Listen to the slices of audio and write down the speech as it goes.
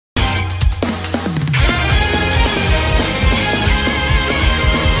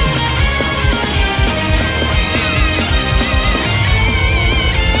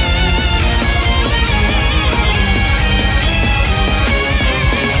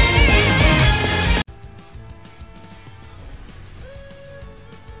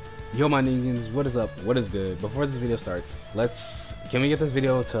Yo my niggas, what is up? What is good? Before this video starts, can we get this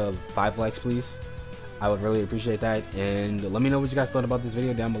video to 5 likes please? I would really appreciate that, and let me know what you guys thought about this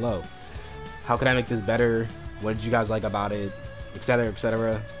video down below. How could I make this better? What did you guys like about it? Etc,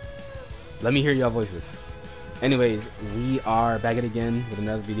 etc. Let me hear your voices. Anyways, we are back at it again with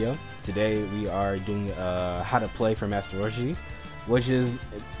another video. Today we are doing how to play for Master Roshi, which is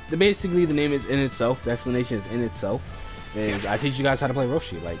basically the name is in itself. The explanation is in itself. Is I teach you guys how to play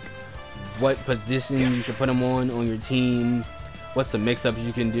Roshi, like what position you should put him on your team, what's the mix-ups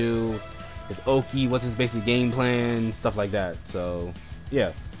you can do, his Oki, what's his basic game plan, stuff like that. So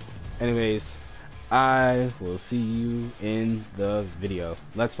yeah. Anyways, I will see you in the video.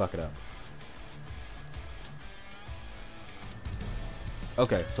 Let's fuck it up.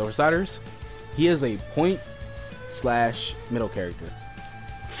 Okay, so for starters, he is a point / middle character.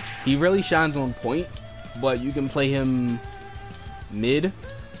 He really shines on point, but you can play him mid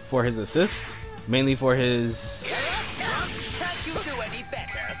for his assist, mainly for his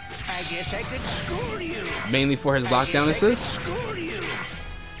mainly for his lockdown assist,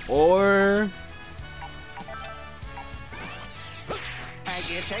 or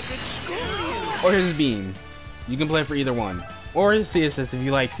his beam. You can play for either one, or his C assist if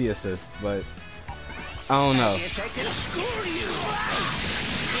you like C assist, but I don't know.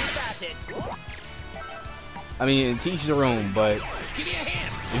 I mean, it's each their own, but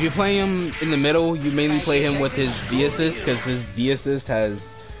if you play him in the middle, you mainly play him with his D assist, because his D assist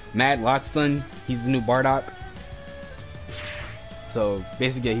has mad lock stun. He's the new Bardock. So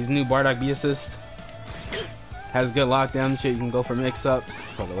basically, he's the new Bardock D assist. Has good lockdown shit. You can go for mix-ups.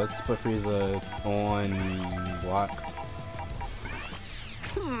 So let's put Frieza on block.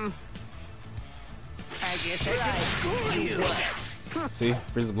 I guess I can school you. See,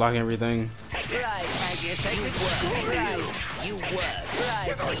 Frieza blocking everything.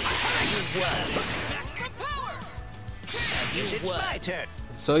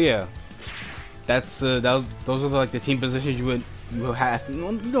 So yeah, that's those are like the team positions you have.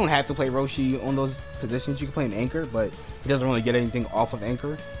 You don't have to play Roshi on those positions. You can play an anchor, but he doesn't really get anything off of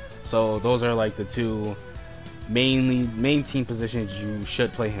anchor. So those are like the two main team positions you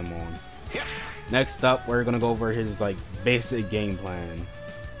should play him on. Next up, we're gonna go over his like basic game plan.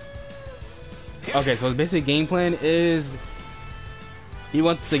 Okay, so his basic game plan is he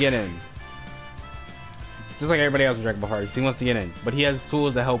wants to get in, just like everybody else in Dragon Ball Fighterz. He wants to get in, but he has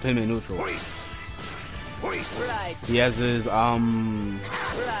tools to help him in neutral. He has his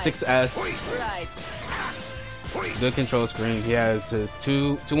 6S, good control screen. He has his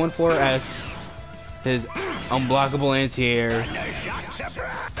 214S, his unblockable anti-air.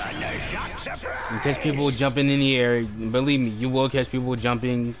 You catch people jumping in the air. Believe me, you will catch people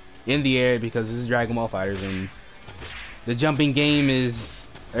jumping in the air because this is Dragon Ball Fighterz, and the jumping game is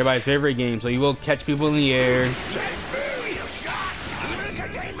everybody's favorite game. So you will catch people in the air.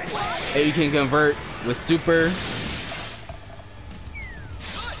 And you can convert with super.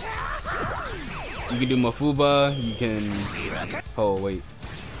 You can do Mafuba. You can. Oh wait.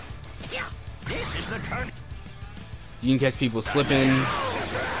 You can catch people slipping.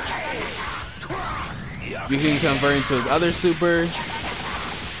 You can convert into his other super.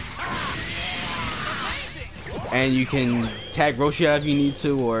 And you can tag Roshi out if you need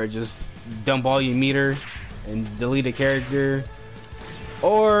to, or just dump all your meter and delete a character.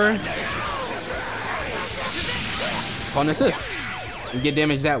 Or call an assist and get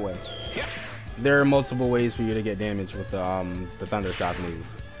damage that way. There are multiple ways for you to get damage with the Thunder Shock move.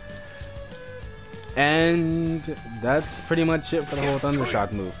 And that's pretty much it for the whole Thunder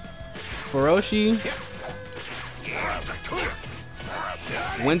Shock move. For Roshi,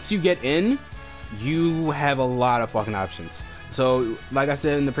 once you get in, you have a lot of fucking options. So, like I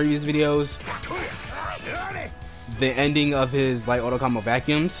said in the previous videos, the ending of his light auto combo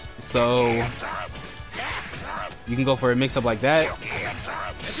vacuums. So you can go for a mix-up like that.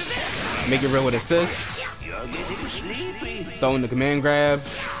 Make it real with assists. Throw in the command grab.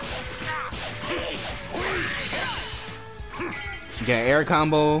 Get an air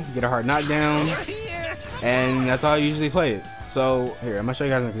combo, get a hard knockdown, and that's how I usually play it. So here, I'm gonna show you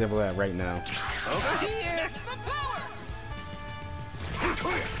guys an example of that right now.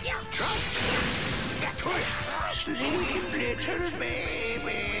 Sleep, little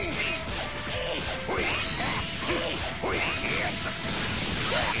baby.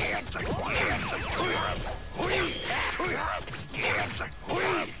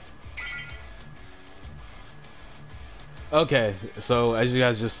 Okay, so as you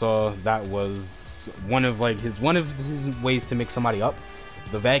guys just saw, that was one of his ways to mix somebody up.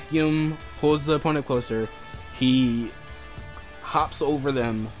 The vacuum pulls the opponent closer. He hops over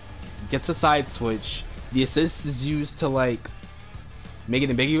them gets a side switch. The assist is used to like make it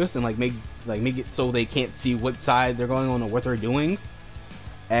ambiguous and like make it so they can't see what side they're going on or what they're doing.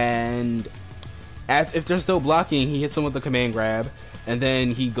 And if they're still blocking, he hits them with the command grab, and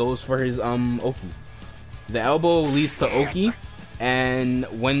then he goes for his Oki. The elbow leads to Oki, and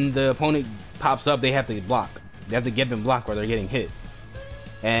when the opponent pops up, they have to block. They have to get them blocked or they're getting hit,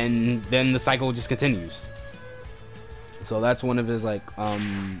 and then the cycle just continues. So that's one of his like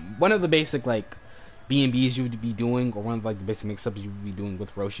one of the basic like B&Bs you would be doing, or one of like the basic mix-ups you would be doing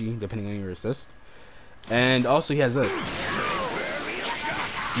with Roshi, depending on your assist. And also he has this.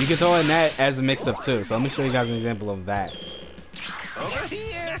 You can throw in that as a mix-up too. So let me show you guys an example of that. Over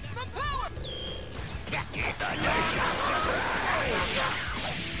here.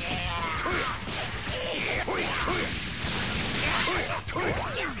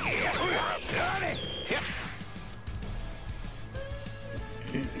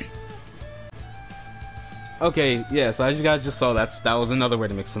 Okay, yeah, so as you guys just saw, that was another way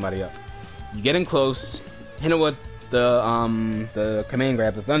to mix somebody up. You get in close, hit him with the command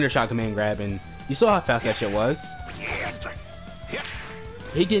grab, the thunder shot command grab, and you saw how fast that shit was.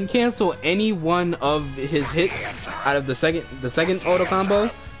 He can cancel any one of his hits out of the second auto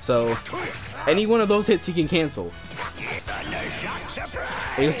combo. So any one of those hits he can cancel.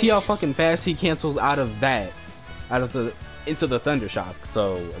 And you see how fucking fast he cancels out of that, into the thunder shock.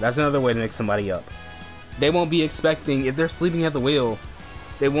 So that's another way to mix somebody up. They won't be expecting, if they're sleeping at the wheel,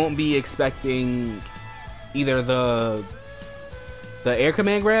 they won't be expecting either the air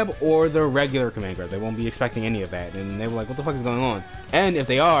command grab or the regular command grab. They won't be expecting any of that, and they were like, what the fuck is going on? And if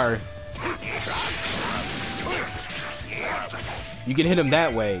they are, you can hit them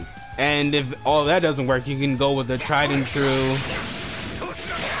that way. And if all that doesn't work, you can go with the tried and true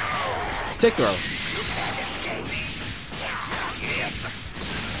tick throw.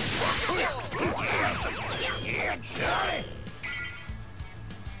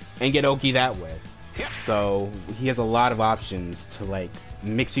 And get Oki that way. So he has a lot of options to like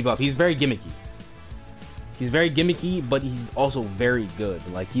mix people up. He's very gimmicky. He's very gimmicky, but he's also very good.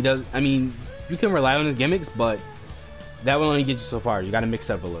 Like he does, I mean, you can rely on his gimmicks, but that will only get you so far. You gotta mix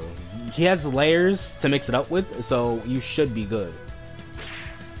it up a little. He has layers to mix it up with, so you should be good.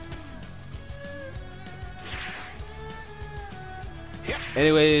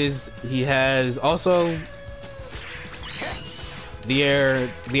 Anyways, he has also the air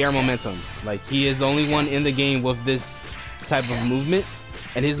momentum. Like, he is the only one in the game with this type of movement,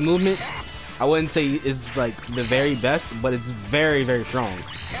 and his movement, I wouldn't say is like the very best, but it's very, very strong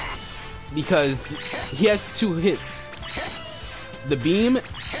because he has two hits. The beam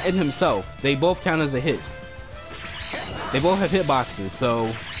and himself, they both count as a hit. They both have hitboxes,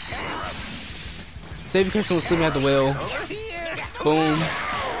 so say if you catch someone sleeping at the wheel, boom,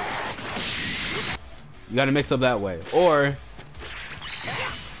 you gotta mix up that way. Or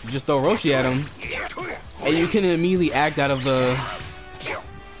you just throw Roshi at him, and you can immediately act out of the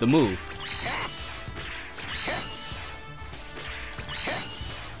move.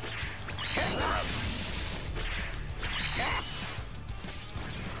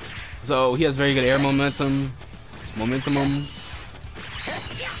 So he has very good air momentum. You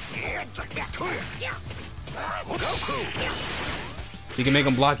can make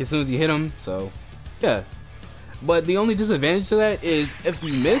him block as soon as you hit him. So yeah. But the only disadvantage to that is if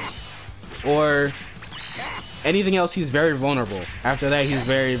you miss or anything else, he's very vulnerable. After that, he's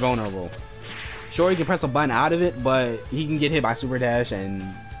very vulnerable. Sure, he can press a button out of it, but he can get hit by super dash and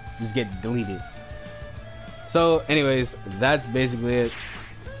just get deleted. So anyways, that's basically it.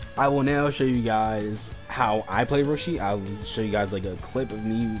 I will now show you guys how I play Roshi. I'll show you guys like a clip of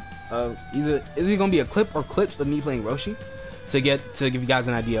me. Either is it gonna be a clip or clips of me playing Roshi to give you guys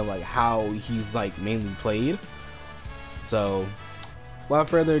an idea of like how he's like mainly played. So without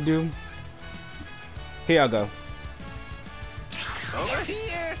further ado, here y'all go. Over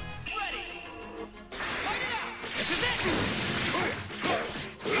here. Ready. Fight it out. This is it.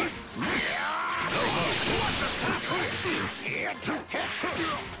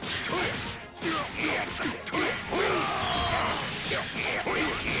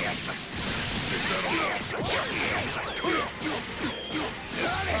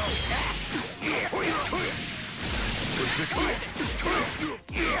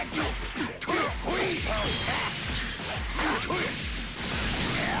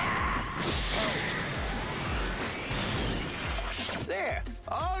 There,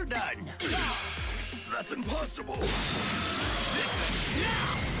 all done. That's impossible. This ends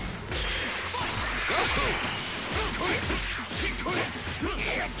now. Goku.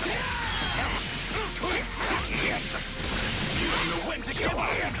 know when to give up.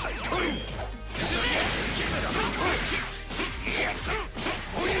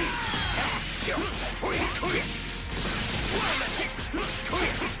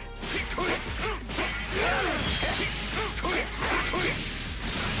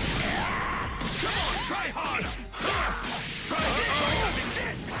 Come on, try harder. Try dodging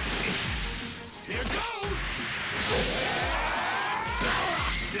this. Here goes.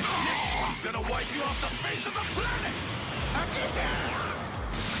 This next one's gonna wipe you off the face of the planet.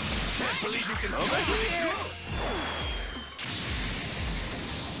 Can't believe you can still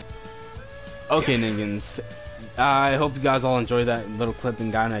Okay, Ningans. I hope you guys all enjoyed that little clip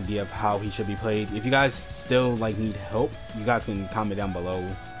and got an idea of how he should be played. If you guys still like need help, you guys can comment down below.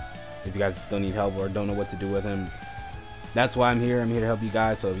 If you guys still need help or don't know what to do with him, that's why I'm here. I'm here to help you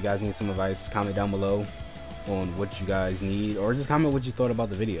guys. So if you guys need some advice, comment down below on what you guys need, or just comment what you thought about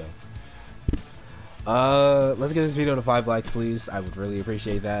the video. Let's get this video to 5 likes, please. I would really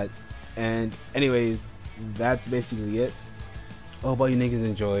appreciate that. And anyways, that's basically it. I hope all you niggas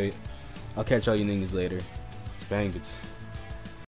enjoyed. I'll catch all you niggas later. Bang, bitches.